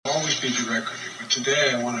be direct with you. But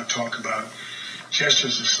today I want to talk about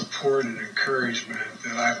gestures of support and encouragement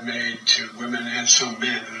that I've made to women and some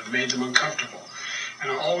men that have made them uncomfortable.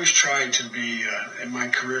 And I always tried to be, in my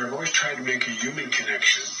career, I've always tried to make a human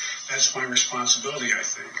connection. That's my responsibility, I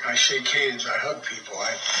think. I shake hands, I hug people,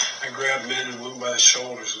 I grab men and women by the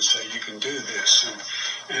shoulders and say, you can do this.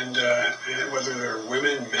 And whether they're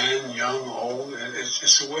women, men, young, old,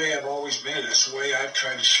 it's the way I've always been. It's the way I've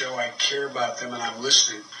tried to show I care about them and I'm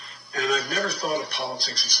listening. And I've never thought of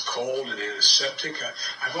politics as cold and antiseptic.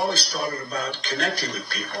 I've always thought it about connecting with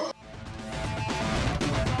people.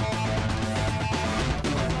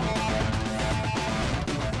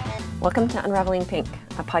 Welcome to Unraveling Pink,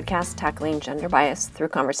 a podcast tackling gender bias through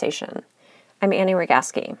conversation. I'm Annie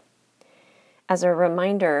Rogaski. As a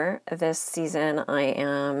reminder, this season I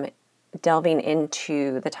am delving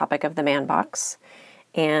into the topic of the man box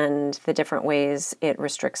and the different ways it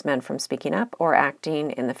restricts men from speaking up or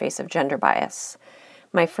acting in the face of gender bias.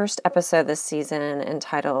 My first episode this season,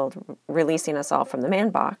 entitled Releasing Us All from the Man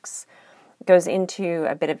Box, goes into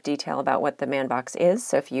a bit of detail about what the man box is.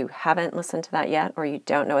 So if you haven't listened to that yet, or you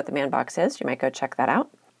don't know what the man box is, you might go check that out.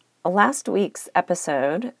 Last week's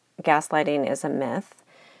episode, Gaslighting is a Myth,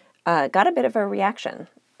 got a bit of a reaction.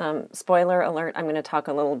 Spoiler alert, I'm going to talk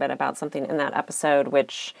a little bit about something in that episode,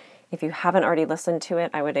 which if you haven't already listened to it,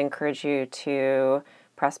 I would encourage you to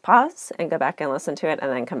press pause and go back and listen to it and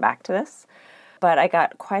then come back to this. But I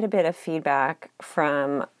got quite a bit of feedback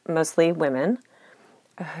from mostly women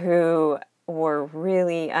who were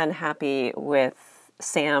really unhappy with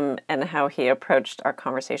Sam and how he approached our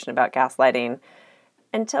conversation about gaslighting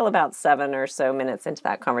until about 7 or so minutes into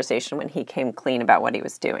that conversation when he came clean about what he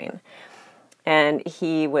was doing. And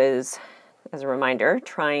he was, as a reminder,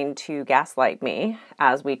 trying to gaslight me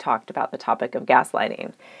as we talked about the topic of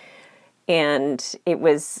gaslighting. And it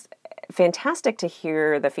was fantastic to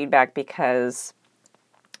hear the feedback because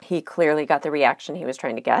he clearly got the reaction he was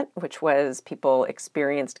trying to get, which was people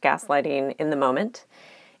experienced gaslighting in the moment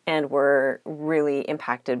and were really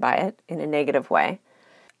impacted by it in a negative way.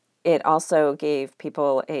 It also gave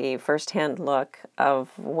people a firsthand look of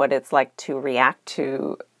what it's like to react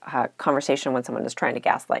to a conversation when someone is trying to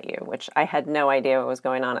gaslight you, which I had no idea what was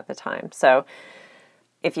going on at the time. So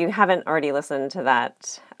if you haven't already listened to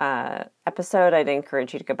that episode, I'd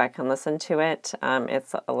encourage you to go back and listen to it.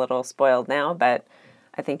 It's a little spoiled now, but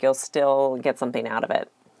I think you'll still get something out of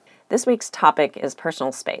it. This week's topic is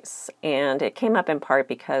personal space, and it came up in part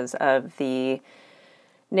because of the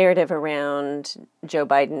narrative around Joe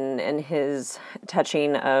Biden and his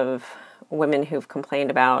touching of women who've complained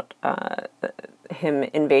about him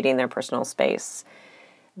invading their personal space.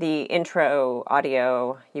 The intro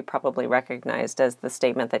audio you probably recognized as the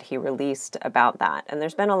statement that he released about that. And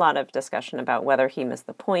there's been a lot of discussion about whether he missed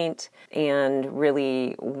the point and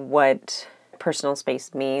really what personal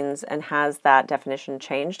space means, and has that definition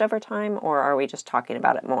changed over time, or are we just talking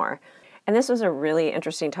about it more? And this was a really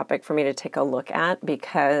interesting topic for me to take a look at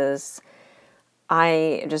because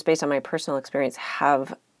I, just based on my personal experience,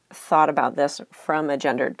 have thought about this from a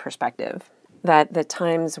gendered perspective. That the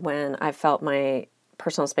times when I felt my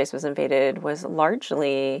personal space was invaded was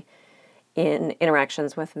largely in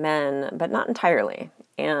interactions with men, but not entirely.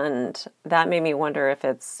 And that made me wonder if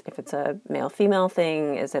it's a male-female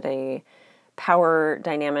thing. Is it a power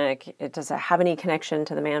dynamic? Does it have any connection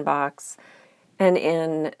to the man box? And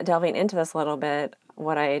in delving into this a little bit,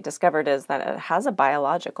 what I discovered is that it has a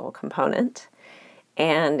biological component,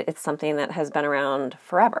 and it's something that has been around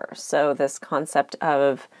forever. So this concept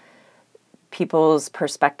of people's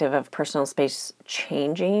perspective of personal space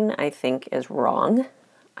changing, I think, is wrong.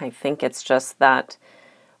 I think it's just that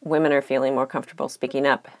women are feeling more comfortable speaking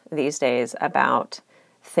up these days about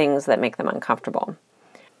things that make them uncomfortable.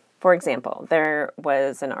 For example, there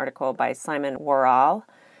was an article by Simon Worrall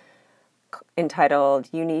entitled,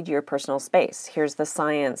 "You Need Your Personal Space. Here's the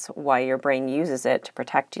Science Why Your Brain Uses It to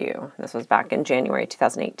Protect You." This was back in January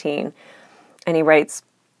 2018. And he writes,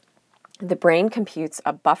 "The brain computes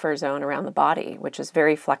a buffer zone around the body, which is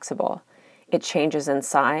very flexible. It changes in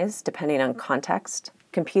size depending on context,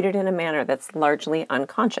 computed in a manner that's largely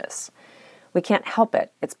unconscious. We can't help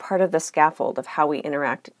it. It's part of the scaffold of how we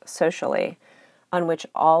interact socially, on which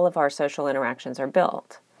all of our social interactions are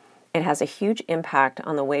built. It has a huge impact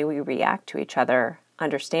on the way we react to each other,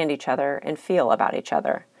 understand each other, and feel about each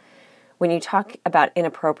other. When you talk about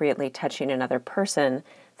inappropriately touching another person,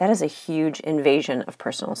 that is a huge invasion of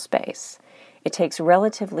personal space. It takes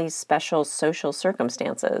relatively special social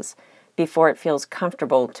circumstances before it feels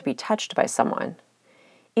comfortable to be touched by someone.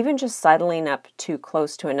 Even just sidling up too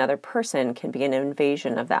close to another person can be an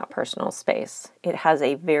invasion of that personal space. It has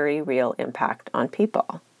a very real impact on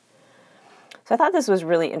people." So I thought this was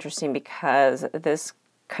really interesting because this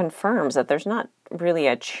confirms that there's not really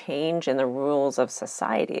a change in the rules of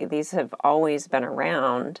society. These have always been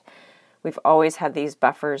around. We've always had these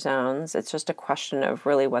buffer zones. It's just a question of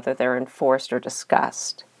really whether they're enforced or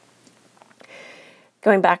discussed.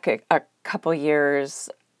 Going back a couple years,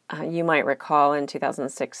 you might recall in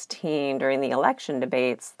 2016 during the election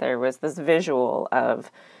debates, there was this visual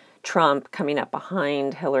of Trump coming up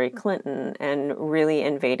behind Hillary Clinton and really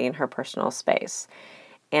invading her personal space.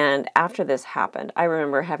 And after this happened, I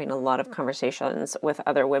remember having a lot of conversations with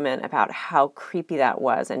other women about how creepy that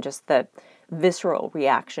was and just the visceral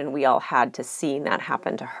reaction we all had to seeing that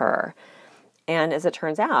happen to her. And as it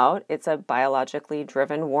turns out, it's a biologically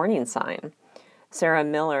driven warning sign. Sarah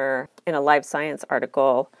Miller, in a Life Science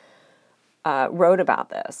article, wrote about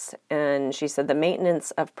this, and she said the maintenance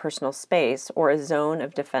of personal space or a zone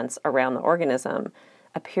of defense around the organism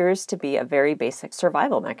appears to be a very basic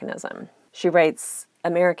survival mechanism. She writes,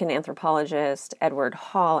 American anthropologist Edward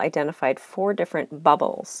Hall identified 4 different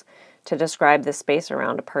bubbles to describe the space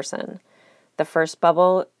around a person. The first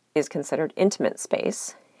bubble is considered intimate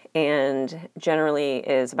space and generally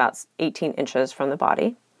is about 18 inches from the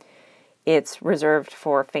body. It's reserved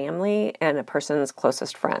for family and a person's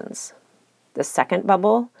closest friends. The second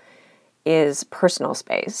bubble is personal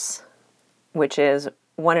space, which is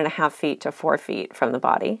 1.5 feet to 4 feet from the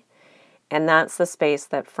body. And that's the space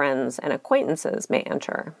that friends and acquaintances may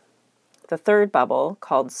enter. The third bubble,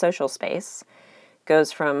 called social space,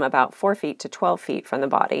 goes from about 4 feet to 12 feet from the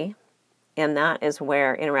body. And that is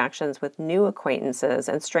where interactions with new acquaintances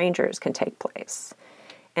and strangers can take place.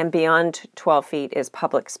 And beyond 12 feet is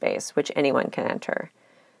public space, which anyone can enter.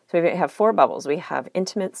 So we have 4 bubbles. We have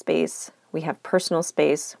intimate space, we have personal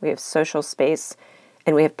space, we have social space,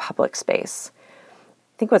 and we have public space.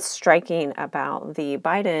 I think what's striking about the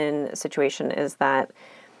Biden situation is that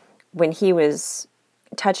when he was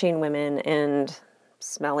touching women and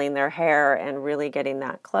smelling their hair and really getting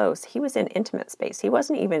that close, he was in intimate space. He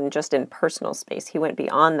wasn't even just in personal space. He went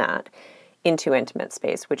beyond that into intimate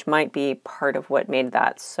space, which might be part of what made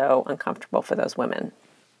that so uncomfortable for those women.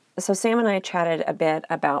 So Sam and I chatted a bit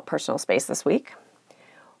about personal space this week.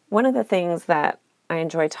 One of the things that I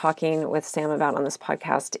enjoy talking with Sam about on this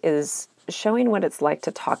podcast is showing what it's like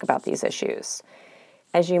to talk about these issues.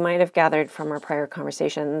 As you might have gathered from our prior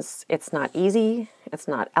conversations, it's not easy, it's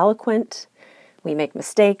not eloquent, we make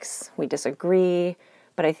mistakes, we disagree,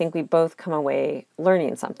 but I think we both come away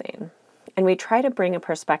learning something. And we try to bring a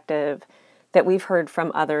perspective that we've heard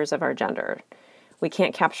from others of our gender. We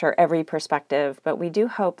can't capture every perspective, but we do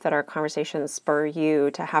hope that our conversations spur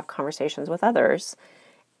you to have conversations with others,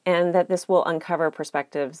 and that this will uncover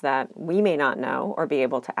perspectives that we may not know or be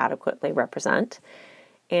able to adequately represent.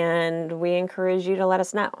 And we encourage you to let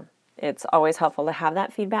us know. It's always helpful to have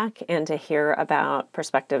that feedback and to hear about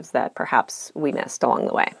perspectives that perhaps we missed along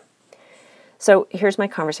the way. So here's my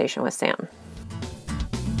conversation with Sam.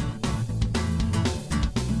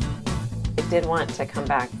 I did want to come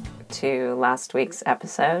back to last week's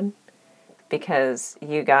episode because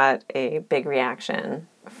you got a big reaction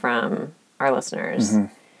from our listeners.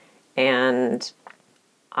 Mm-hmm. And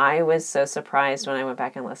I was so surprised when I went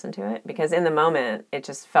back and listened to it because in the moment, it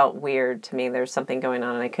just felt weird to me. There's something going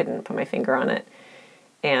on and I couldn't put my finger on it.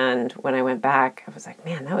 And when I went back, I was like,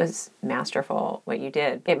 man, that was masterful what you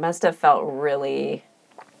did. It must have felt really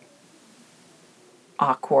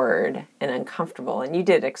awkward and uncomfortable. And you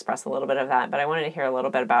did express a little bit of that, but I wanted to hear a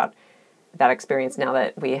little bit about that experience now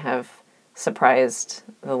that we have surprised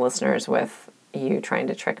the listeners with you trying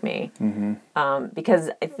to trick me. Mm-hmm. Because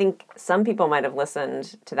I think some people might have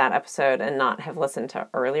listened to that episode and not have listened to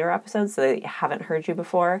earlier episodes, so they haven't heard you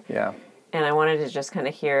before. Yeah. And I wanted to just kind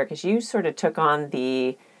of hear, because you sort of took on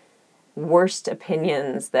the worst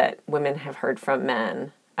opinions that women have heard from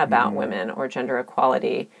men about women or gender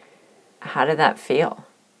equality. How did that feel?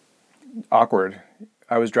 Awkward.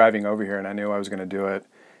 I was driving over here and I knew I was going to do it.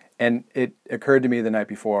 And it occurred to me the night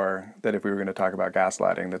before that if we were going to talk about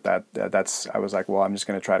gaslighting, that's I was like, well, I'm just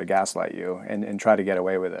going to try to gaslight you and try to get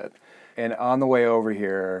away with it. And on the way over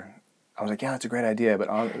here, I was like, yeah, that's a great idea.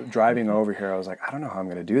 But driving over here, I was like, I don't know how I'm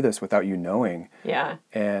going to do this without you knowing. Yeah.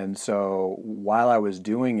 And so while I was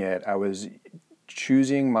doing it, I was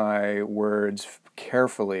choosing my words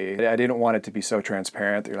carefully. I didn't want it to be so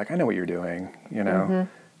transparent that you're like, I know what you're doing, you know.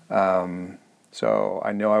 Mm-hmm. So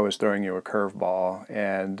I know I was throwing you a curveball,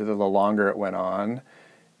 and the longer it went on,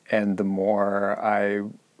 and the more I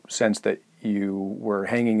sensed that you were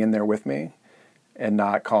hanging in there with me and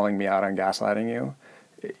not calling me out on gaslighting you,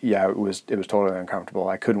 yeah, it was totally uncomfortable.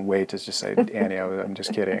 I couldn't wait to just say, Annie, I'm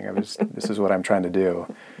just kidding. This is what I'm trying to do.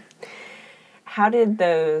 How did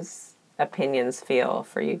those opinions feel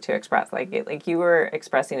for you to express? Like you were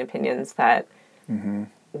expressing opinions that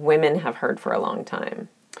women have heard for a long time,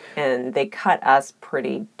 and they cut us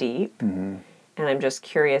pretty deep. And I'm just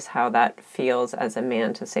curious how that feels as a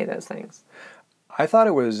man to say those things. I thought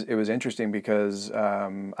it was interesting because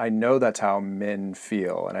I know that's how men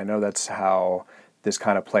feel, and I know that's how this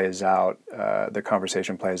kind of plays out. The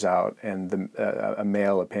conversation plays out, and a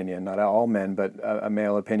male opinion, not all men, but a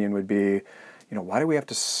male opinion would be, why do we have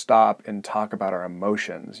to stop and talk about our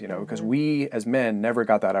emotions? Because we as men never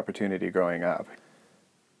got that opportunity growing up.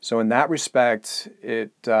 So in that respect, I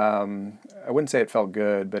wouldn't say it felt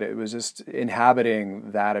good, but it was just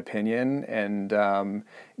inhabiting that opinion and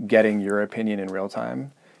getting your opinion in real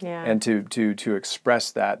time. Yeah. And to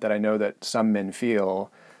express that I know that some men feel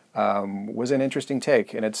was an interesting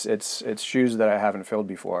take. And it's shoes that I haven't filled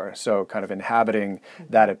before. So kind of inhabiting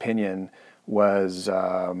that opinion was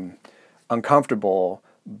uncomfortable,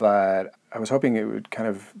 but I was hoping it would kind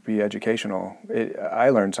of be educational. I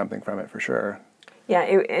learned something from it for sure. Yeah,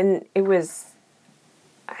 it was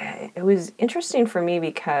interesting for me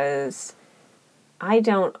because I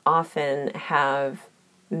don't often have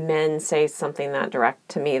men say something that direct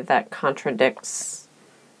to me that contradicts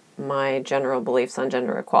my general beliefs on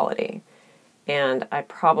gender equality. And I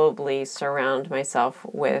probably surround myself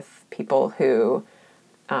with people who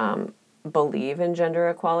believe in gender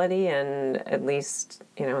equality, and at least,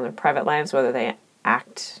 in their private lives, whether they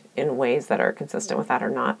act in ways that are consistent with that or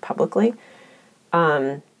not publicly.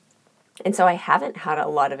 And so I haven't had a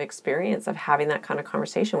lot of experience of having that kind of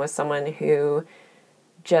conversation with someone who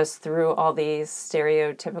just threw all these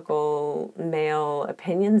stereotypical male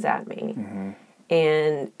opinions at me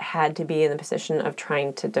and had to be in the position of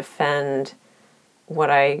trying to defend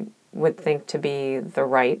what I would think to be the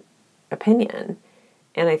right opinion.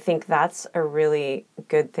 And I think that's a really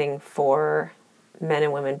good thing for men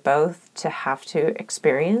and women both to have to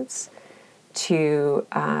experience, to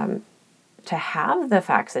have the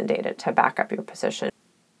facts and data to back up your position.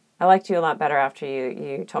 I liked you a lot better after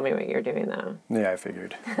you told me what you're doing, though. Yeah, I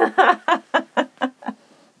figured.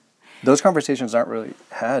 Those conversations aren't really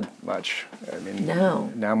had much. I mean,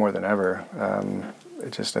 No. Now more than ever.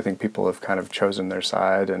 I think people have kind of chosen their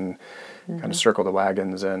side and kind of circled the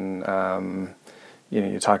wagons. And,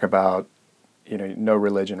 you talk about, no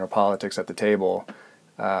religion or politics at the table.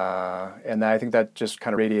 And I think that just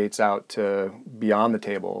kind of radiates out to beyond the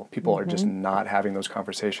table. People are just not having those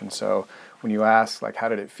conversations. So when you ask, how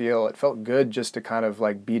did it feel? It felt good just to kind of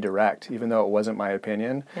be direct, even though it wasn't my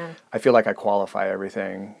opinion. Yeah. I feel like I qualify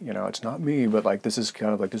everything. It's not me, but this is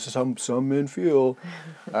kind of this is how some men feel.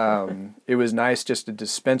 It was nice just to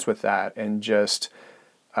dispense with that and just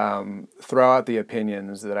throw out the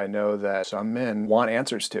opinions that I know that some men want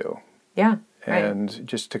answers to. Yeah. And right.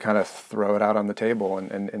 just to kind of throw it out on the table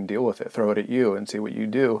and deal with it, throw it at you and see what you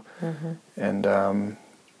do. And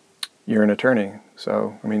you're an attorney,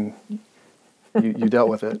 so, I mean, you dealt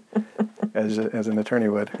with it as an attorney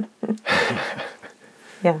would.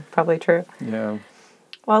 Yeah, probably true. Yeah.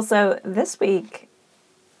 Well, so this week,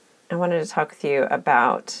 I wanted to talk with you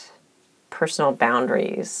about personal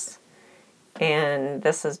boundaries. And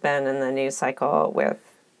this has been in the news cycle with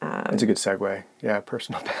That's a good segue. Yeah,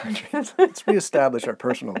 personal boundaries. Let's reestablish our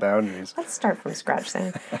personal boundaries. Let's start from scratch,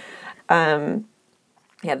 Sam.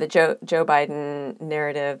 The Joe Biden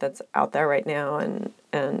narrative that's out there right now and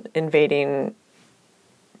invading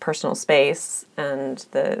personal space and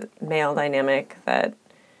the male dynamic that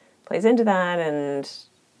plays into that. And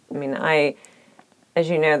I mean, as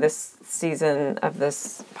you know, this season of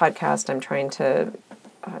this podcast, I'm trying to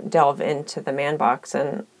delve into the man box,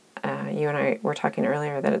 and you and I were talking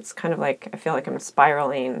earlier that it's kind of like, I feel like I'm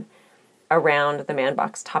spiraling around the man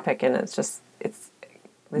box topic, and it's the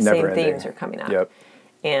Never same ending. themes are coming up. Yep.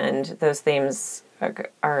 And those themes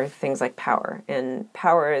are things like power. And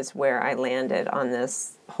power is where I landed on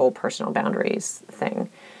this whole personal boundaries thing.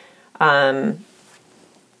 And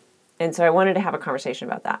so I wanted to have a conversation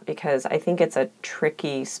about that because I think it's a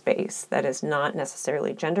tricky space that is not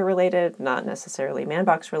necessarily gender related, not necessarily man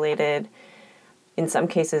box related, in some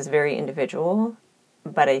cases very individual,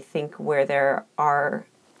 but I think where there are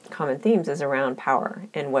common themes is around power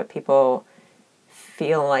and what people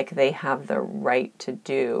feel like they have the right to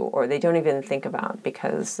do or they don't even think about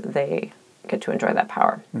because they get to enjoy that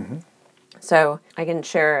power. So I can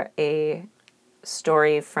share a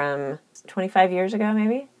story from 25 years ago,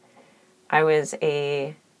 maybe.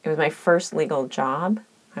 It was my first legal job.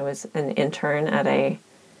 I was an intern at a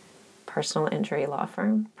personal injury law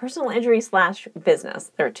firm. Personal injury /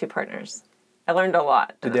 business. There were two partners. I learned a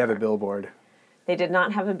lot. Did they have a billboard? They did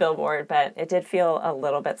not have a billboard, but it did feel a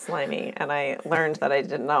little bit slimy. And I learned that I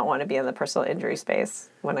did not want to be in the personal injury space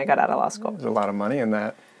when I got out of law school. There's a lot of money in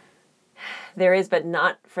that. There is, but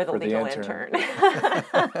not for the For the legal intern.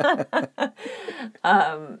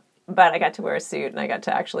 But I got to wear a suit and I got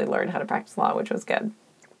to actually learn how to practice law, which was good.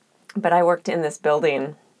 But I worked in this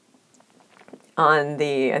building on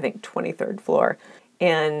the, I think, 23rd floor.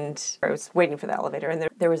 And I was waiting for the elevator. And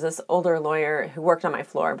there was this older lawyer who worked on my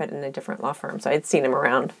floor, but in a different law firm. So I'd seen him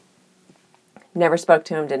around. Never spoke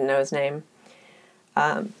to him, didn't know his name.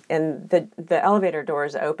 And the elevator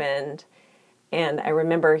doors opened. And I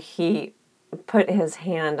remember he put his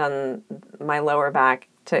hand on my lower back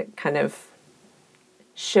to kind of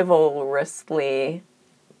chivalrously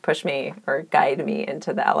push me or guide me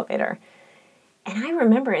into the elevator. And I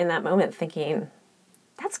remember in that moment thinking,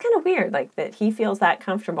 that's kind of weird, like that he feels that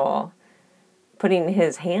comfortable putting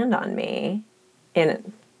his hand on me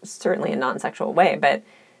in certainly a non-sexual way, but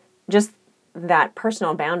just that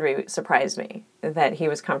personal boundary surprised me that he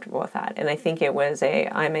was comfortable with that. And I think it was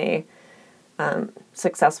I'm a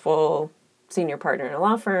successful senior partner in a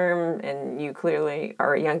law firm, and you clearly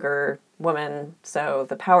are a younger woman, so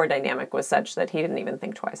the power dynamic was such that he didn't even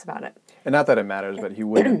think twice about it. And not that it matters, but he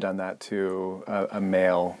wouldn't have done that to a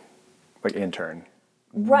male, like, intern.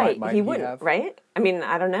 Right, Might he wouldn't, have? right? I mean,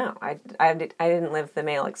 I don't know. I didn't live the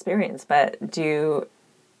male experience, but do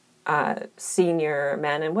senior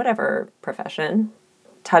men in whatever profession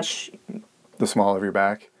touch? The small of your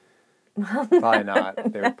back? Probably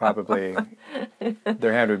not. They would probably,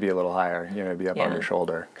 their hand would be a little higher, it'd be up on Yeah. your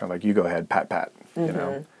shoulder. Kind of like, you go ahead, pat, pat, you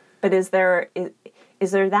know. But is there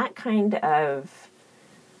that kind of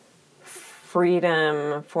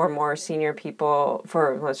freedom for more senior people,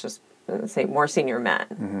 for let's just say more senior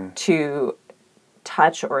men, to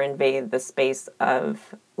touch or invade the space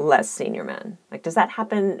of less senior men? Like, does that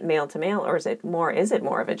happen male to male, or is it more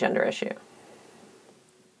of a gender issue?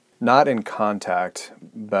 Not in contact,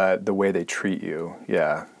 but the way they treat you,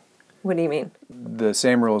 yeah. What do you mean? The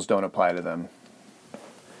same rules don't apply to them.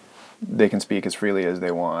 They can speak as freely as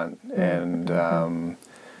they want and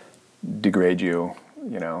degrade you,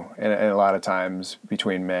 And a lot of times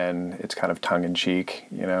between men, it's kind of tongue-in-cheek,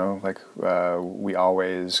 like we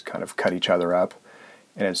always kind of cut each other up.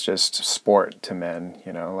 And it's just sport to men,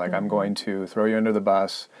 like I'm going to throw you under the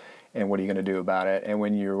bus, and what are you going to do about it? And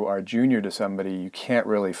when you are junior to somebody, you can't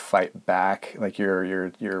really fight back. Like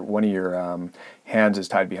your one of your hands is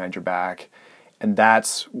tied behind your back, and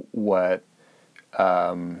that's what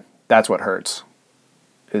hurts.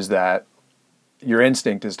 Is that your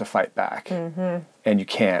instinct is to fight back, and you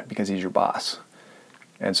can't because he's your boss.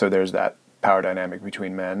 And so there's that power dynamic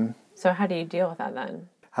between men. So how do you deal with that then?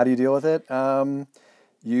 How do you deal with it?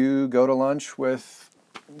 You go to lunch with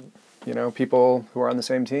people who are on the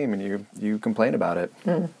same team, and you complain about it.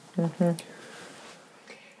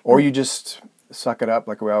 Or you just suck it up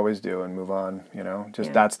like we always do and move on,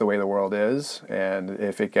 That's the way the world is. And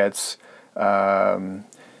if it gets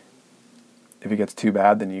too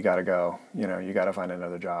bad, then you got to go, you got to find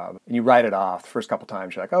another job. And you write it off. The first couple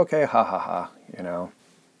times you're like, okay, ha ha ha,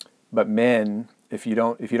 But men, if you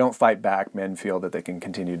don't fight back, men feel that they can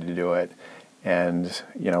continue to do it. And,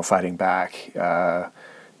 fighting back,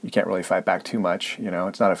 you can't really fight back too much,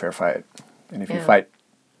 it's not a fair fight. And if you fight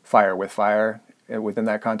fire with fire within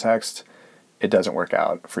that context, it doesn't work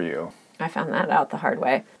out for you. I found that out the hard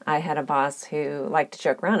way. I had a boss who liked to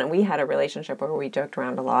joke around, and we had a relationship where we joked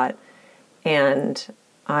around a lot. And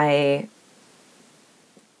I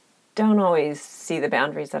don't always see the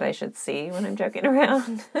boundaries that I should see when I'm joking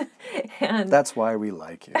around. And that's why we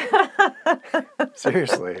like you.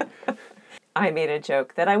 Seriously. I made a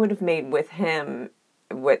joke that I would have made with him,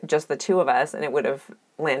 with just the two of us, and it would have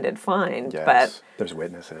landed fine. Yes, but there's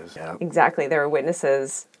witnesses. Yeah. Exactly, there were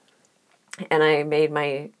witnesses. And I made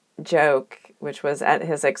my joke, which was at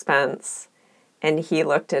his expense, and he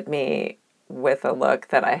looked at me with a look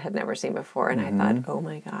that I had never seen before, and I thought, oh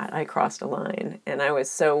my God, I crossed a line. And I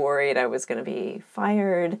was so worried I was going to be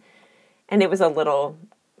fired. And it was a little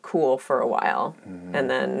cool for a while. And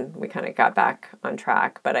then we kind of got back on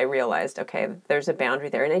track. But I realized, okay, there's a boundary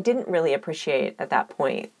there. And I didn't really appreciate at that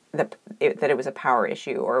point that it was a power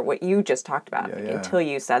issue, or what you just talked about. Until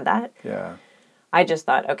you said that. Yeah. I just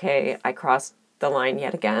thought, okay, I crossed the line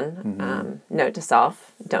yet again. Note to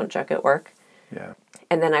self, don't joke at work. Yeah.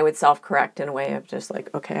 And then I would self-correct in a way of just like,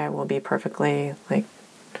 okay, I will be perfectly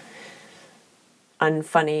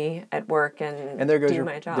unfunny at work and there goes do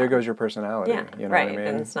my job. There goes your personality. Yeah, you know right. what I mean?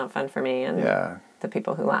 And it's not fun for me and the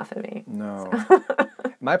people who laugh at me. No.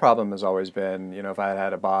 My problem has always been, if I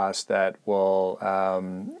had a boss that will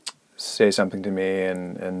say something to me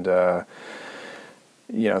and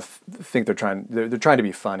think they're trying to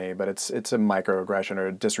be funny, but it's a microaggression or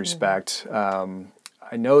a disrespect.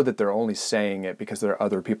 I know that they're only saying it because there are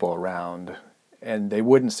other people around, and they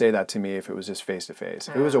wouldn't say that to me if it was just face to face.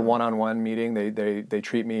 If it was a one-on-one meeting, they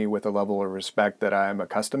treat me with a level of respect that I'm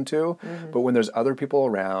accustomed to. But when there's other people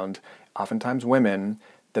around, oftentimes women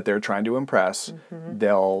that they're trying to impress,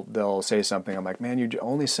 they'll say something. I'm like, man, you're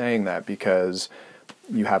only saying that because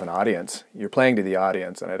you have an audience. You're playing to the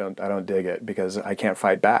audience, and I don't dig it because I can't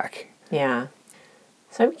fight back. Yeah.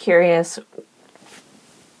 So I'm curious,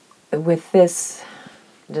 with this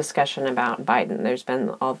discussion about Biden, there's been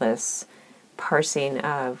all this parsing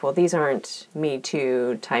of, well, these aren't Me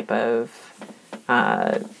Too type of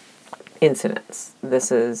incidents. This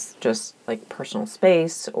is just like personal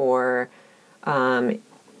space, or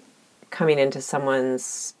coming into someone's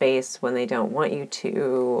space when they don't want you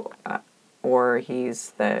to, or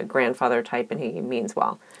he's the grandfather type and he means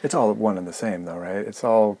well. It's all one and the same, though, right? It's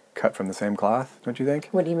all cut from the same cloth, don't you think?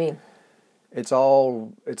 What do you mean? It's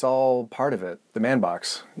all part of it. The man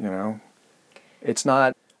box, It's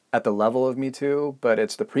not at the level of Me Too, but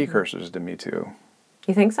it's the precursors to Me Too.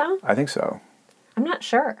 You think so? I think so. I'm not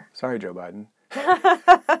sure. Sorry, Joe Biden.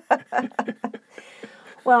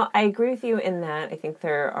 Well, I agree with you in that I think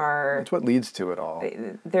there are... It's what leads to it all.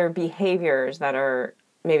 There are behaviors that are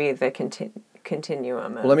maybe the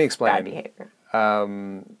continuum of let me explain. bad behavior.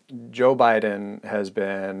 Joe Biden has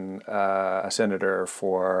been a senator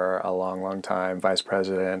for a long, long time, vice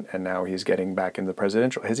president, and now he's getting back into the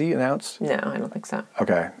presidential. Has he announced? No, I don't think so.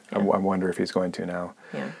 Okay. Yeah. I wonder if he's going to now.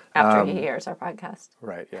 Yeah. After he hears our podcast.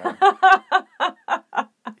 Right, yeah.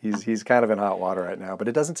 He's kind of in hot water right now, but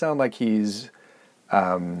it doesn't sound like he's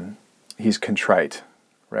contrite,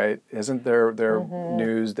 right? Isn't there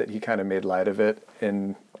news that he kind of made light of it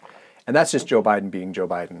and that's just Joe Biden being Joe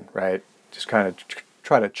Biden, right? Just kind of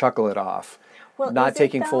try to chuckle it off, not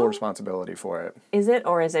taking full responsibility for it. Is it,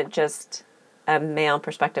 or is it just a male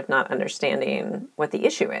perspective not understanding what the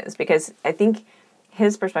issue is? Because I think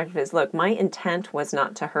his perspective is, look, my intent was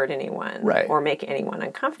not to hurt anyone or make anyone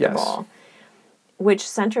uncomfortable, which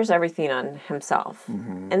centers everything on himself.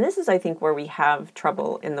 And this is, I think, where we have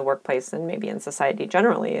trouble in the workplace and maybe in society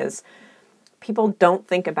generally, is people don't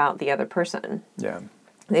think about the other person. Yeah.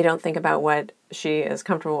 They don't think about what she is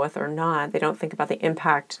comfortable with or not. They don't think about the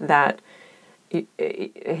impact that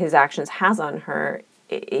his actions has on her.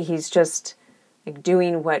 He's just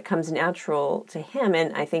doing what comes natural to him.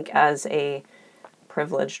 And I think as a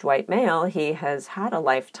privileged white male, he has had a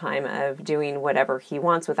lifetime of doing whatever he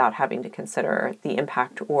wants without having to consider the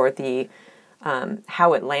impact or the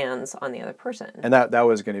how it lands on the other person. And that's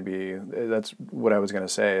what I was going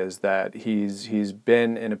to say, is that he's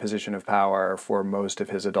been in a position of power for most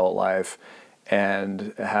of his adult life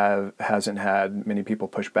and hasn't had many people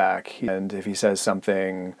push back. And if he says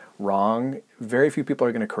something wrong, very few people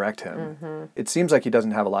are going to correct him. It seems like he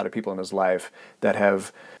doesn't have a lot of people in his life that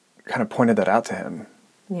have kind of pointed that out to him.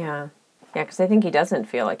 Yeah. Yeah, because I think he doesn't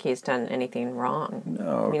feel like he's done anything wrong.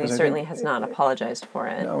 No. I mean, he certainly has not apologized for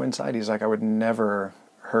it. No, inside he's like, I would never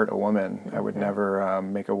hurt a woman. I would never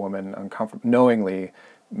make a woman uncomfortable, knowingly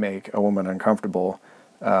make a woman uncomfortable.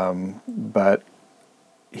 But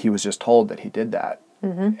he was just told that he did that,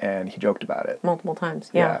 and he joked about it. Multiple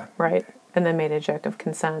times, yeah. Right. And then made a joke of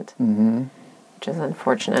consent, which is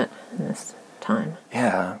unfortunate in this time.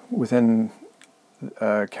 Yeah, within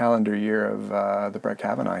a calendar year of the Brett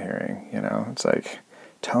Kavanaugh hearing, it's like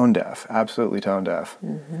tone deaf, absolutely tone deaf.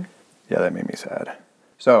 Yeah, that made me sad.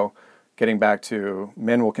 So, getting back to,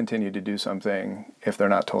 men will continue to do something if they're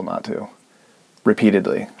not told not to,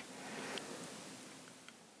 repeatedly.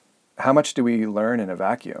 How much do we learn in a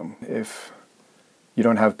vacuum if you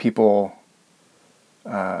don't have people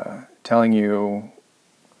telling you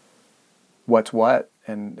what's what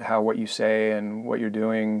and how what you say and what you're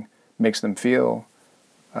doing makes them feel?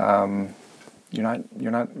 You're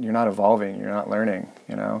not evolving. You're not learning.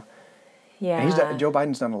 Yeah. And Joe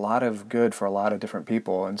Biden's done a lot of good for a lot of different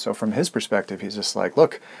people, and so from his perspective, he's just like,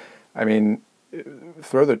 look, I mean,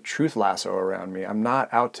 throw the truth lasso around me. I'm not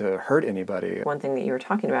out to hurt anybody. One thing that you were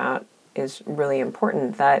talking about is really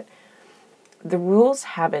important, that the rules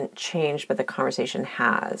haven't changed, but the conversation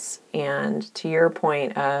has. And to your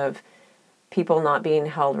point of people not being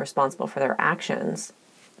held responsible for their actions,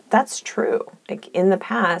 that's true. Like in the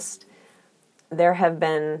past, there have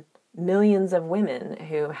been millions of women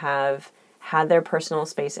who have had their personal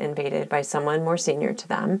space invaded by someone more senior to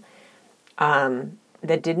them,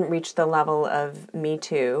 that didn't reach the level of Me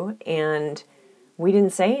Too, and we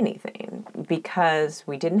didn't say anything because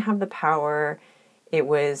we didn't have the power. It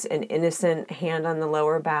was an innocent hand on the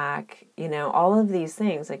lower back, all of these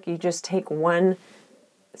things. Like, you just take one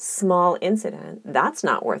small incident, that's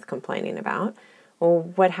not worth complaining about.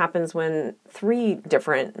 Well, what happens when 3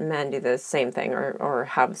 different men do the same thing or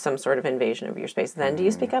have some sort of invasion of your space? Then do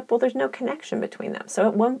you speak up? Well, there's no connection between them.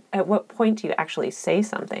 So at what point do you actually say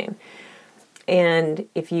something? And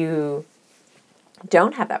if you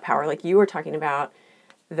don't have that power, like you were talking about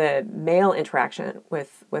the male interaction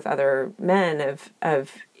with other men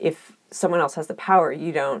of if someone else has the power,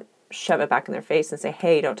 you don't shove it back in their face and say,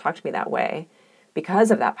 hey, don't talk to me that way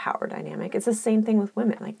because of that power dynamic. It's the same thing with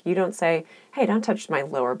women. Like you don't say, hey, don't touch my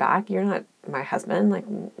lower back. You're not my husband. Like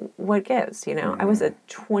what gives, you know? I was a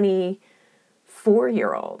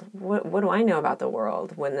 24-year-old. What do I know about the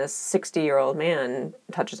world when this 60-year-old man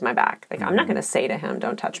touches my back? Like I'm not going to say to him,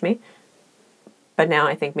 don't touch me. But now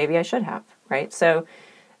I think maybe I should have, right? So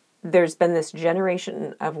there's been this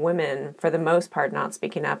generation of women, for the most part, not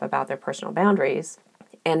speaking up about their personal boundaries.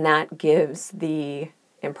 And that gives the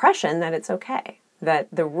impression that it's okay, that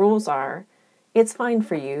the rules are, it's fine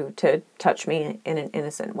for you to touch me in an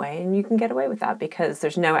innocent way, and you can get away with that because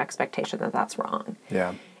there's no expectation that that's wrong. Yeah.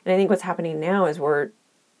 And I think what's happening now is we're,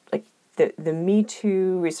 like, the Me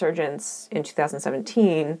Too resurgence in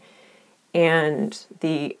 2017 and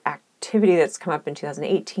the activity that's come up in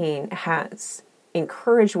 2018 has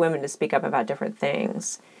encouraged women to speak up about different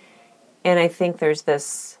things. And I think there's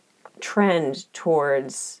this trend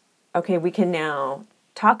towards, okay, we can now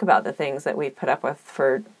talk about the things that we've put up with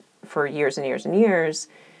for years and years and years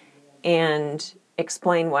and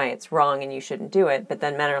explain why it's wrong and you shouldn't do it. But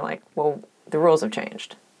then men are like, well, the rules have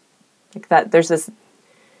changed. Like that, there's this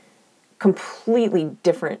completely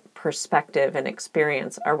different perspective and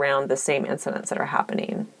experience around the same incidents that are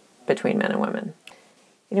happening between men and women.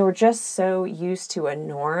 You know, we're just so used to a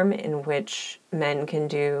norm in which men can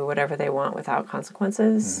do whatever they want without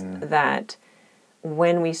consequences that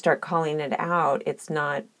when we start calling it out, it's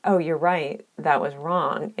not, oh, you're right, that was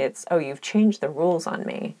wrong. It's, oh, you've changed the rules on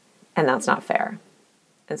me, and that's not fair.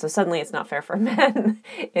 And so suddenly it's not fair for men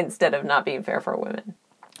instead of not being fair for women.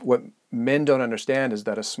 What men don't understand is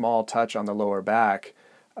that a small touch on the lower back,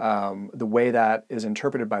 the way that is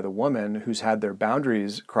interpreted by the woman who's had their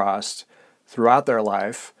boundaries crossed throughout their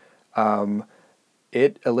life,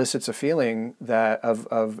 it elicits a feeling that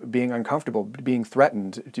of being uncomfortable, being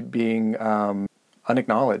threatened, to being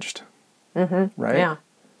unacknowledged. Right?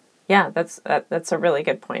 Yeah. That's a really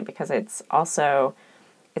good point because it's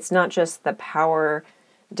not just the power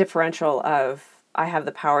differential of I have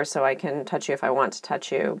the power so I can touch you if I want to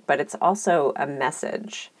touch you, but it's also a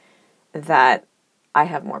message that I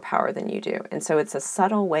have more power than you do. And so it's a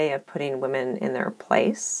subtle way of putting women in their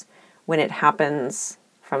place when it happens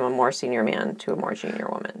from a more senior man to a more junior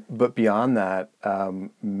woman. But beyond that,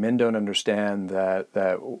 men don't understand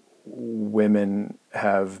that women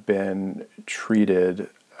have been treated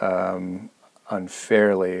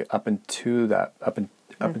unfairly up until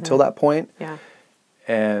that point. Yeah.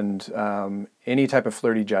 And any type of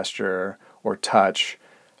flirty gesture or touch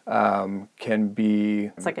can be...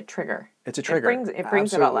 It's like a trigger. It's a trigger. It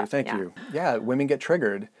brings it all up. Thank you. Yeah, women get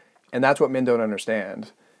triggered. And that's what men don't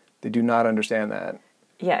understand. They do not understand that.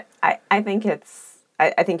 Yeah, I think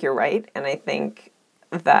I think you're right. And I think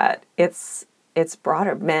that it's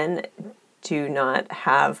broader. Men do not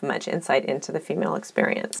have much insight into the female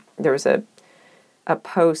experience. There was a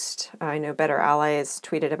post, I know Better Allies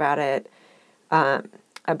tweeted about it,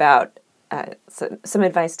 about some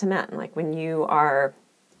advice to men. Like when you are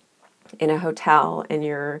in a hotel and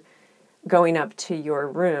you're going up to your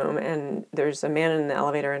room and there's a man in the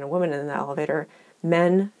elevator and a woman in the elevator,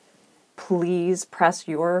 men, please press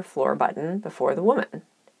your floor button before the woman.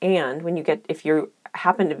 And if you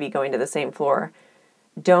happen to be going to the same floor,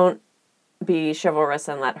 don't be chivalrous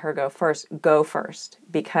and let her go first. Go first.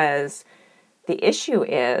 Because the issue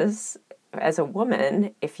is, as a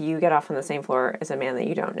woman, if you get off on the same floor as a man that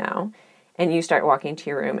you don't know, and you start walking to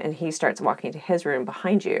your room and he starts walking to his room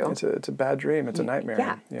behind you. It's a bad dream. It's a nightmare.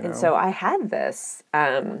 Yeah. You know? And so I had this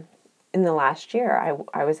in the last year.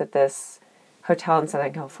 I was at this hotel in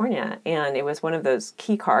Southern California, and it was one of those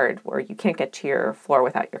key card where you can't get to your floor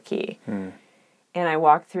without your key. And I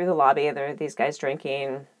walked through the lobby, and there are these guys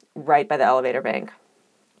drinking right by the elevator bank.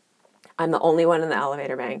 I'm the only one in the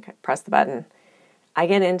elevator bank. I press the button. I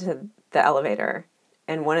get into the elevator,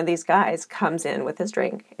 and one of these guys comes in with his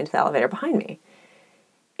drink into the elevator behind me.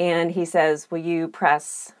 And he says, will you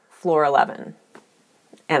press floor 11?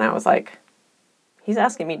 And I was like, he's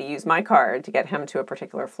asking me to use my card to get him to a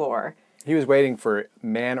particular floor. He was waiting for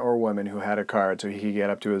man or woman who had a card so he could get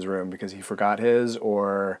up to his room because he forgot his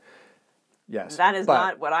or... Yes. That is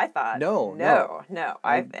not what I thought. No.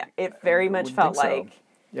 It very much felt like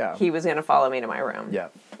Yeah. he was going to follow me to my room. Yeah.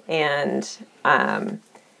 And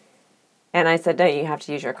And I said, no, you have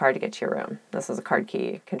to use your card to get to your room. This is a card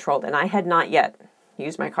key controlled. And I had not yet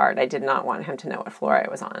used my card. I did not want him to know what floor I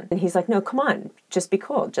was on. And he's like, no, come on, just be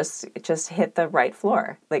cool. Just hit the right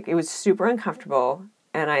floor. Like, it was super uncomfortable.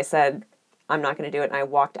 And I said, I'm not going to do it. And I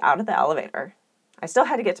walked out of the elevator. I still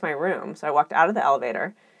had to get to my room. So I walked out of the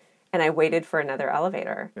elevator and I waited for another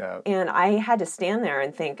elevator. Yeah. And I had to stand there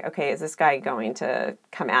and think, okay, is this guy going to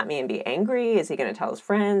come at me and be angry? Is he going to tell his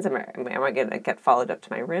friends? Am I going to get followed up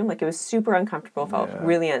to my room? Like, it was super uncomfortable, felt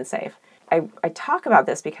really unsafe. I talk about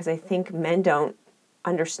this because I think men don't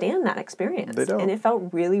understand that experience. They don't. And it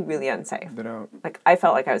felt really, really unsafe. They don't. Like, I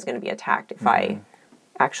felt like I was going to be attacked if I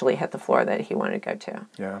actually hit the floor that he wanted to go to.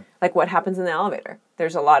 Yeah. Like, what happens in the elevator?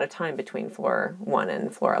 There's a lot of time between floor 1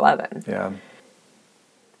 and floor 11. Yeah.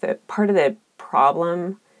 The part of the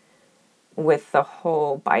problem with the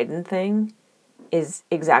whole Biden thing is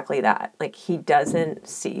exactly that. Like, he doesn't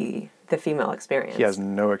see the female experience. He has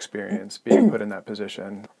no experience being put in that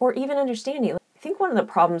position. Or even understanding. I think one of the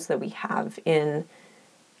problems that we have in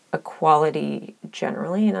equality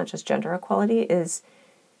generally, and not just gender equality, is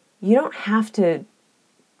you don't have to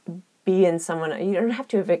be in someone, you don't have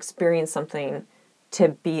to have experienced something to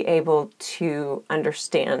be able to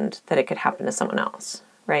understand that it could happen to someone else,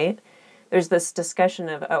 right? There's this discussion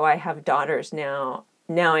of, oh, I have daughters now.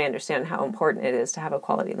 Now I understand how important it is to have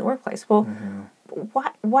equality in the workplace. Well,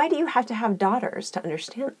 why do you have to have daughters to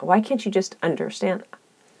understand? Why can't you just understand that?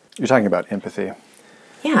 You're talking about empathy.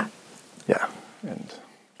 Yeah. Yeah. And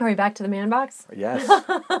Are we back to the man box? yes,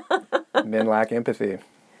 men lack empathy.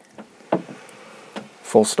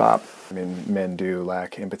 Full stop. I mean, men do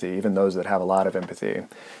lack empathy. Even those that have a lot of empathy,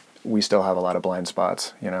 we still have a lot of blind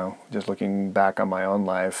spots, you know. Just looking back on my own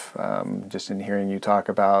life, just in hearing you talk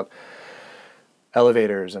about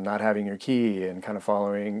elevators and not having your key and kind of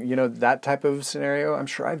following, you know, that type of scenario, I'm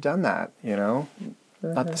sure I've done that, you know.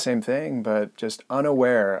 Not the same thing, but just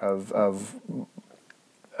unaware of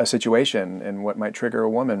a situation and what might trigger a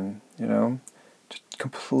woman, you know. Just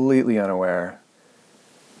completely unaware.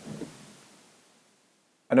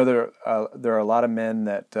 I know there are a lot of men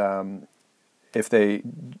that if they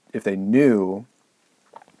knew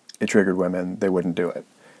it triggered women, they wouldn't do it.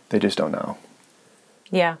 They just don't know.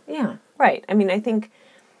 Yeah, right. I mean, I think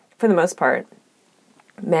for the most part,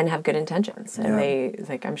 men have good intentions, and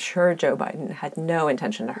I'm sure Joe Biden had no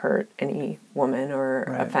intention to hurt any woman or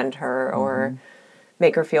offend her or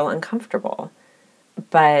make her feel uncomfortable.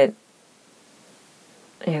 But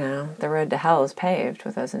you know, the road to hell is paved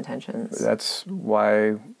with those intentions. That's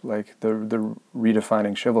why, like, the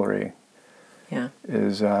redefining chivalry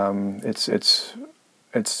is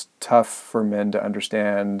it's tough for men to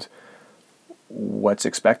understand what's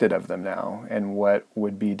expected of them now and what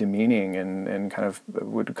would be demeaning and kind of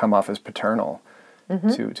would come off as paternal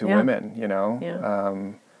to women, you know. Yeah.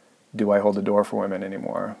 Do I hold the door for women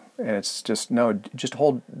anymore? And it's just, no, just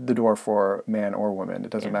hold the door for man or woman.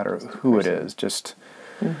 It doesn't matter who it is, just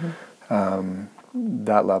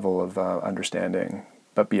that level of understanding.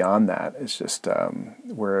 But beyond that, it's just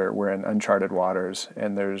we're in uncharted waters,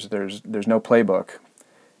 and there's no playbook,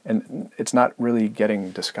 and it's not really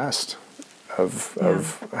getting discussed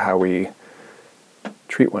of how we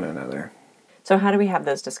treat one another. So how do we have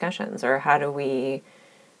those discussions, or how do we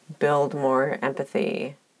build more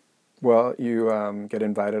empathy? Well, you get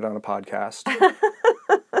invited on a podcast.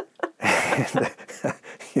 And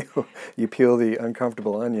you peel the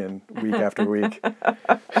uncomfortable onion week after week.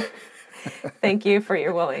 Thank you for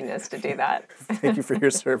your willingness to do that. Thank you for your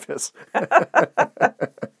service.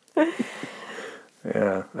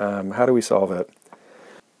 Yeah. How do we solve it?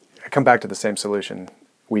 I come back to the same solution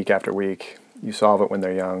week after week. You solve it when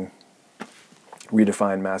they're young.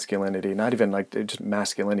 Redefine masculinity. Not even like just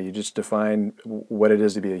masculinity. You just define what it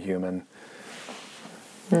is to be a human.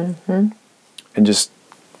 And just,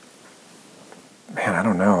 man, I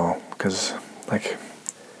don't know. Because, like...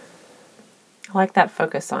 I like that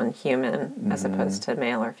focus on human as opposed to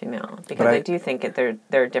male or female, because I do think there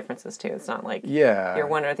are differences too. It's not like you're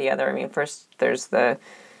one or the other. I mean, first there's the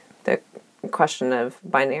question of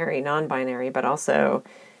binary, non-binary, but also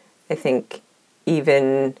I think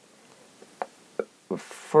even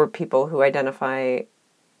for people who identify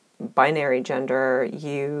binary gender,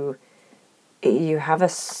 you have a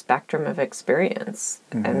spectrum of experience,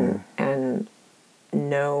 and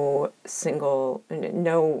no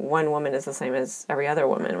one woman is the same as every other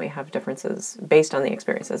woman. We have differences based on the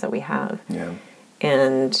experiences that we have. Yeah.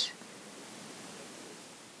 And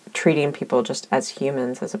treating people just as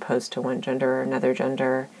humans as opposed to one gender or another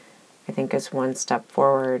gender, I think is one step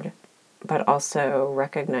forward. But also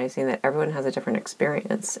recognizing that everyone has a different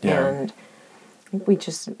experience. Yeah. And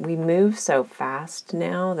think we move so fast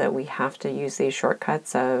now that we have to use these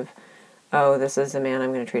shortcuts of, oh, this is a man,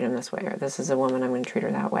 I'm going to treat him this way, or this is a woman, I'm going to treat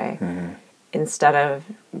her that way, instead of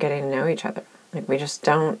getting to know each other. Like, we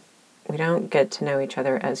don't get to know each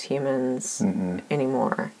other as humans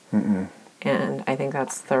anymore. And I think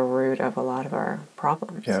that's the root of a lot of our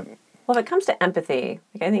problems. Yeah. Well, if it comes to empathy,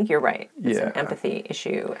 like, I think you're right. It's an Yeah. empathy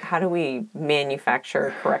issue. How do we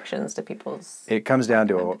manufacture corrections to people's... It comes down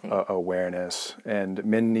to empathy? awareness, and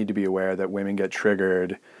men need to be aware that women get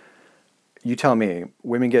triggered. You tell me,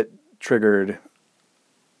 women get triggered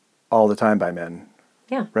all the time by men,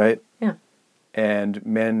 Yeah. right? Yeah. And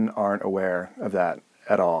men aren't aware of that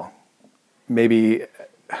at all. Maybe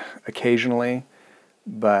occasionally,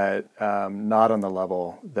 but not on the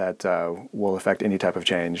level that will affect any type of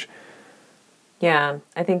change. Yeah,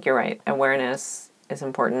 I think you're right. Awareness is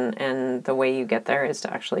important, and the way you get there is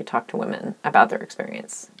to actually talk to women about their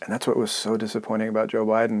experience. And that's what was so disappointing about Joe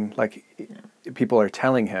Biden. Like, people are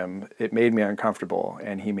telling him, it made me uncomfortable,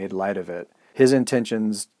 and he made light of it. His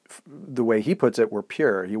intentions, the way he puts it, were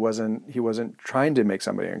pure. He wasn't trying to make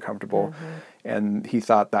somebody uncomfortable, and he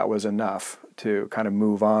thought that was enough to kind of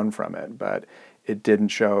move on from it. But it didn't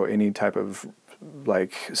show any type of,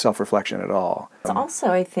 like, self-reflection at all. It's also,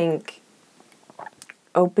 I think,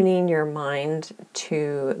 opening your mind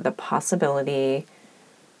to the possibility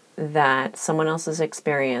that someone else's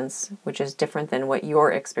experience, which is different than what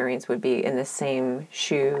your experience would be in the same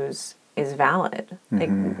shoes, is valid.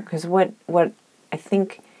 Like, because what I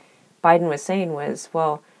think Biden was saying was,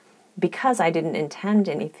 well, because I didn't intend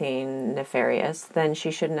anything nefarious, then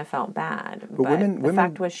she shouldn't have felt bad. But the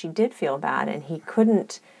fact was, she did feel bad, and he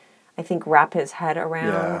couldn't, I think, wrap his head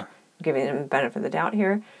around, giving him the benefit of the doubt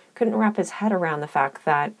here, couldn't wrap his head around the fact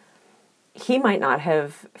that he might not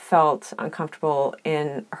have felt uncomfortable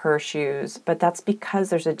in her shoes, but that's because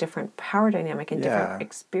there's a different power dynamic and different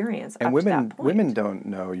experience. And up to that point. women don't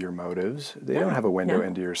know your motives. They don't have a window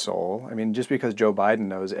into your soul. I mean, just because Joe Biden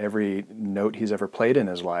knows every note he's ever played in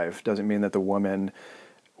his life doesn't mean that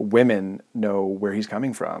women know where he's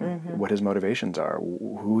coming from, what his motivations are,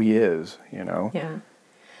 who he is, you know? Yeah.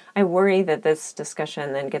 I worry that this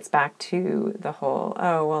discussion then gets back to the whole,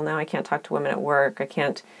 oh, well, now I can't talk to women at work. I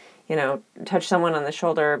can't, touch someone on the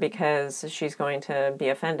shoulder because she's going to be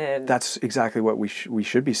offended. That's exactly what we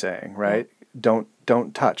should be saying, right? Yeah.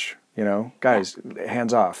 Don't touch, guys,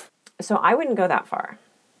 hands off. So I wouldn't go that far.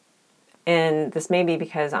 And this may be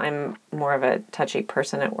because I'm more of a touchy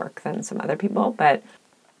person at work than some other people, but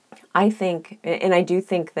I think, and I do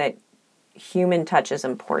think that human touch is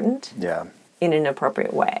important. Yeah. In an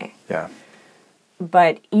appropriate way. Yeah.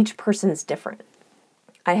 But each person's different.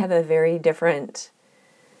 I have a very different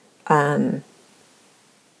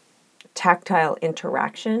tactile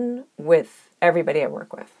interaction with everybody I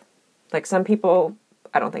work with. Like, some people,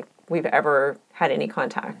 I don't think we've ever had any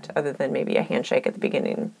contact other than maybe a handshake at the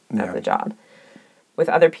beginning of the job. With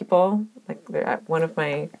other people, like one of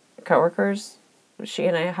my coworkers, she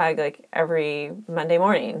and I hug like every Monday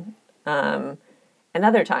morning. And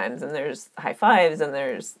other times, and there's high fives, and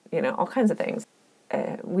there's, all kinds of things.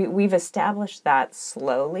 We've established that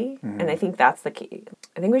slowly, and I think that's the key.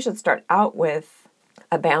 I think we should start out with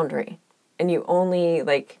a boundary, and you only,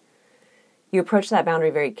 you approach that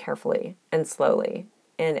boundary very carefully and slowly.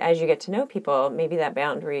 And as you get to know people, maybe that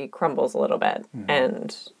boundary crumbles a little bit,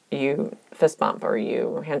 and you fist bump, or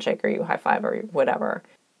you handshake, or you high five, or whatever.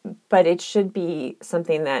 But it should be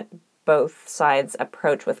something that both sides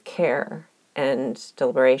approach with care and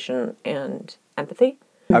deliberation and empathy.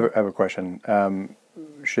 I have a question.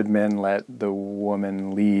 Should men let the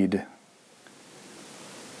woman lead?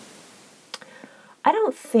 I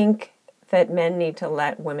don't think that men need to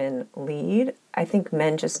let women lead. I think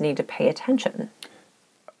men just need to pay attention.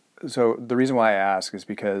 So the reason why I ask is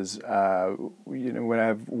because, when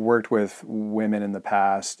I've worked with women in the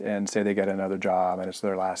past and say they get another job and it's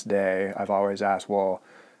their last day, I've always asked, well,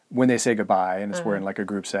 when they say goodbye and we're in like a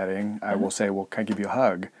group setting, I will say, well, can I give you a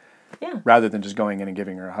hug? Yeah. Rather than just going in and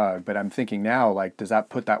giving her a hug. But I'm thinking now, like, does that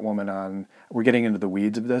put that woman on, we're getting into the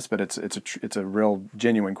weeds of this, but it's a real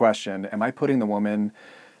genuine question. Am I putting the woman,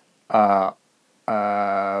 No,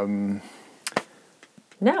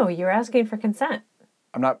 you're asking for consent.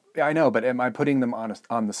 I know, but am I putting them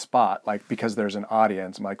on the spot? Like, because there's an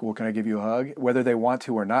audience, I'm like, well, can I give you a hug? Whether they want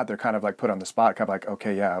to or not, they're kind of like put on the spot, kind of like,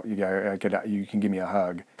 okay, yeah, you can give me a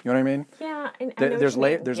hug. You know what I mean? Yeah. There's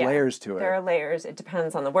layers to it. There are layers. It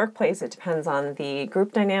depends on the workplace. It depends on the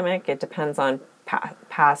group dynamic. It depends on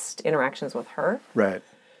past interactions with her. Right.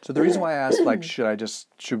 So the reason why I asked, like,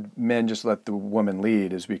 should men just let the woman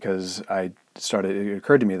lead is because it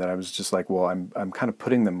occurred to me that I was just like, well, I'm kind of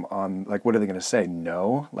putting them on, like, what are they going to say?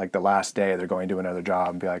 No? Like the last day they're going to another job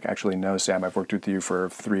and be like, actually, no, Sam, I've worked with you for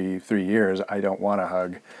three years. I don't want a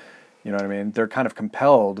hug. You know what I mean? They're kind of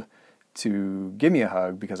compelled to give me a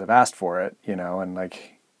hug because I've asked for it, and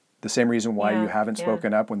like the same reason why you haven't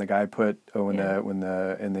spoken up when the guy in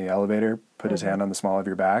the elevator put his hand on the small of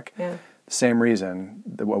your back. Yeah. Same reason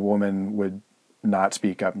that a woman would not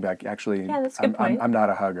speak up and be like, actually, that's a good point. I'm not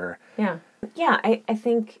a hugger. Yeah. Yeah, I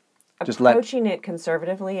think Just approaching it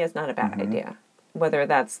conservatively is not a bad idea. Whether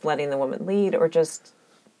that's letting the woman lead or just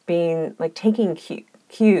being, like, taking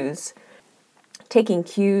cues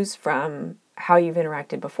from how you've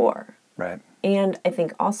interacted before. Right. And I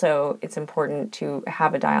think also it's important to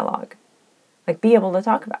have a dialogue. Like, be able to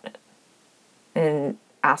talk about it. And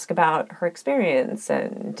ask about her experience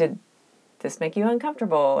and did this make you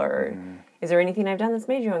uncomfortable, or is there anything I've done that's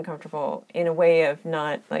made you uncomfortable, in a way of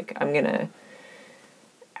not like, I'm going to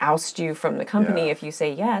oust you from the company if you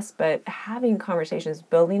say yes, but having conversations,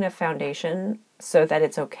 building a foundation so that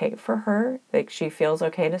it's okay for her. Like, she feels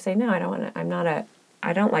okay to say, no, I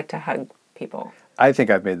don't like to hug people. I think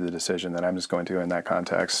I've made the decision that I'm just going to, in that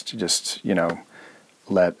context, just,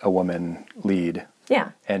 let a woman lead.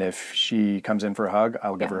 Yeah. And if she comes in for a hug,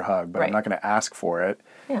 I'll give her a hug, but I'm not going to ask for it.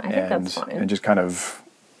 Yeah, I think that's fine. And just kind of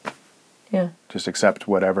just accept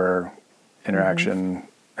whatever interaction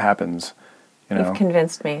happens. You've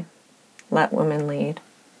convinced me. Let women lead.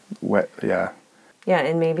 Yeah,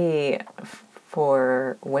 and maybe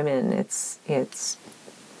for women, it's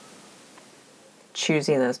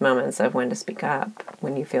choosing those moments of when to speak up,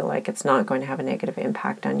 when you feel like it's not going to have a negative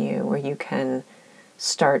impact on you, where you can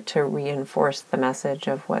start to reinforce the message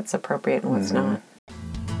of what's appropriate and what's not.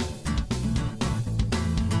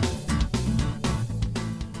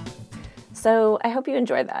 So I hope you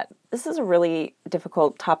enjoyed that. This is a really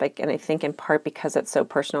difficult topic, and I think in part because it's so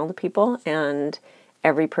personal to people, and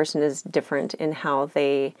every person is different in how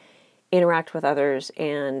they interact with others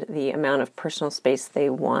and the amount of personal space they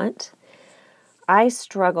want. I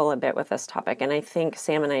struggle a bit with this topic, and I think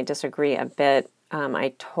Sam and I disagree a bit.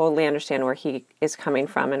 I totally understand where he is coming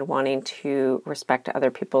from and wanting to respect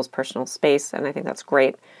other people's personal space, and I think that's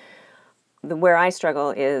great. Where I struggle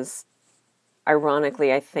is,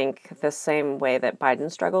 ironically, I think the same way that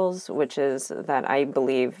Biden struggles, which is that I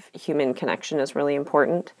believe human connection is really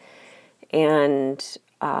important, and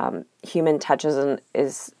human touch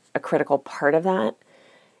is a critical part of that.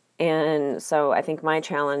 And so I think my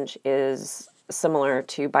challenge is similar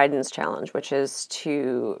to Biden's challenge, which is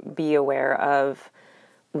to be aware of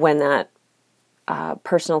when that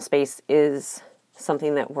personal space is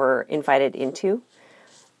something that we're invited into,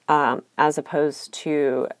 as opposed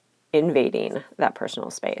to invading that personal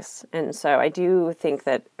space. And so I do think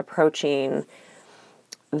that approaching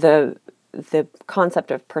the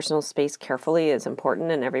concept of personal space carefully is important,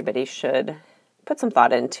 and everybody should put some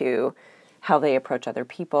thought into how they approach other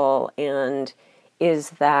people, and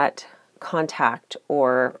is that contact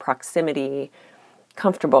or proximity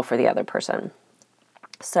comfortable for the other person.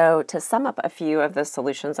 So to sum up a few of the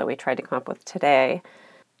solutions that we tried to come up with today,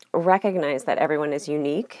 recognize that everyone is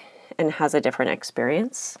unique and has a different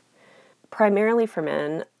experience. Primarily for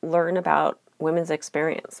men, learn about women's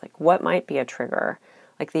experience, like what might be a trigger,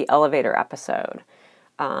 like the elevator episode,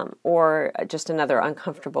 or just another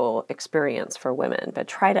uncomfortable experience for women. But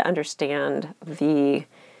try to understand the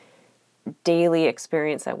daily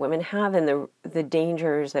experience that women have and the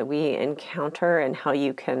dangers that we encounter, and how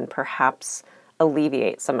you can perhaps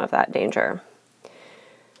alleviate some of that danger.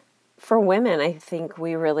 For women, I think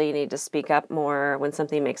we really need to speak up more when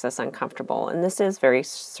something makes us uncomfortable. And this is very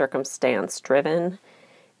circumstance driven,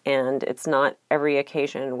 and it's not every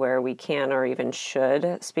occasion where we can or even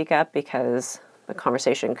should speak up, because the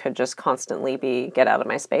conversation could just constantly be, get out of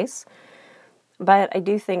my space. But I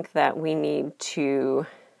do think that we need to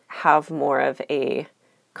have more of a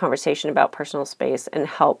conversation about personal space and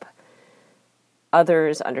help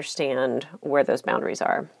others understand where those boundaries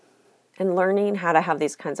are. And learning how to have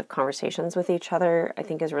these kinds of conversations with each other, I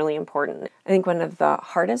think, is really important. I think one of the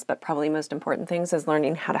hardest but probably most important things is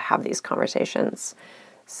learning how to have these conversations.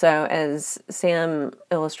 So as Sam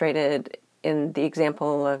illustrated in the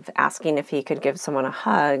example of asking if he could give someone a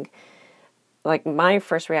hug, like, my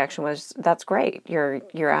first reaction was, that's great.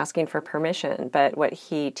 You're asking for permission. But what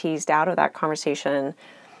he teased out of that conversation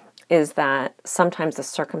is that sometimes the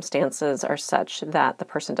circumstances are such that the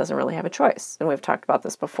person doesn't really have a choice. And we've talked about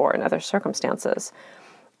this before in other circumstances.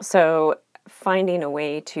 So finding a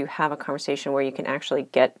way to have a conversation where you can actually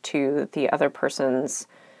get to the other person's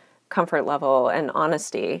comfort level and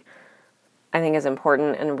honesty, I think, is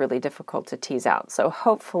important and really difficult to tease out. So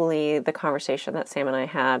hopefully the conversation that Sam and I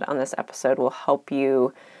had on this episode will help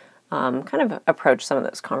you kind of approach some of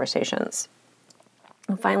those conversations.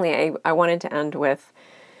 And finally, I wanted to end with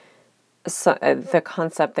the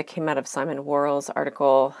concept that came out of Simon Worrell's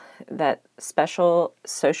article that special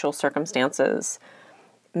social circumstances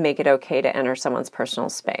make it okay to enter someone's personal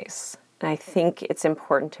space. And I think it's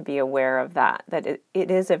important to be aware of that it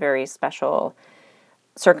is a very special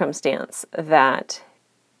circumstance that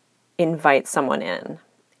invites someone in.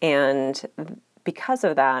 And because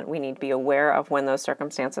of that, we need to be aware of when those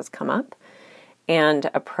circumstances come up and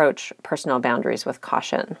approach personal boundaries with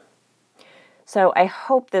caution. So I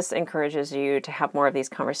hope this encourages you to have more of these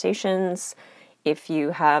conversations. If you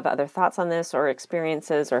have other thoughts on this or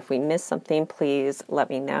experiences, or if we missed something, please let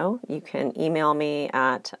me know. You can email me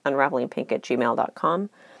at unravelingpink@gmail.com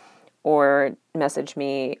or message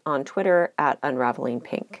me on Twitter at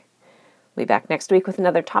unravelingpink. We'll be back next week with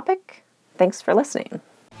another topic. Thanks for listening.